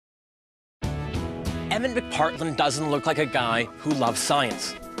Emmett McPartlin doesn't look like a guy who loves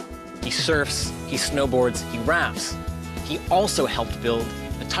science. He surfs, he snowboards, he rafts. He also helped build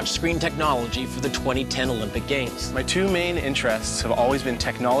the touchscreen technology for the 2010 Olympic Games. My two main interests have always been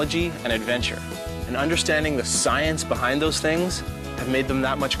technology and adventure. And understanding the science behind those things have made them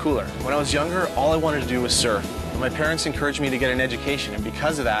that much cooler. When I was younger, all I wanted to do was surf. My parents encouraged me to get an education, and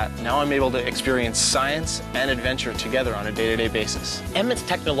because of that, now I'm able to experience science and adventure together on a day-to-day basis. Emmett's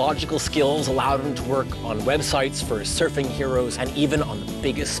technological skills allowed him to work on websites for surfing heroes and even on the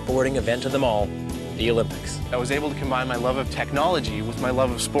biggest sporting event of them all, the Olympics. I was able to combine my love of technology with my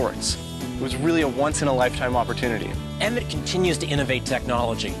love of sports. It was really a once-in-a-lifetime opportunity. Emmett continues to innovate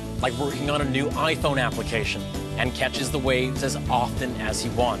technology, like working on a new iPhone application, and catches the waves as often as he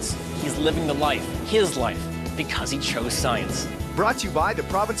wants. He's living the life, his life, because he chose science. Brought to you by the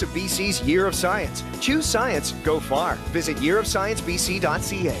province of BC's Year of Science. Choose science, go far. Visit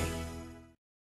yearofsciencebc.ca.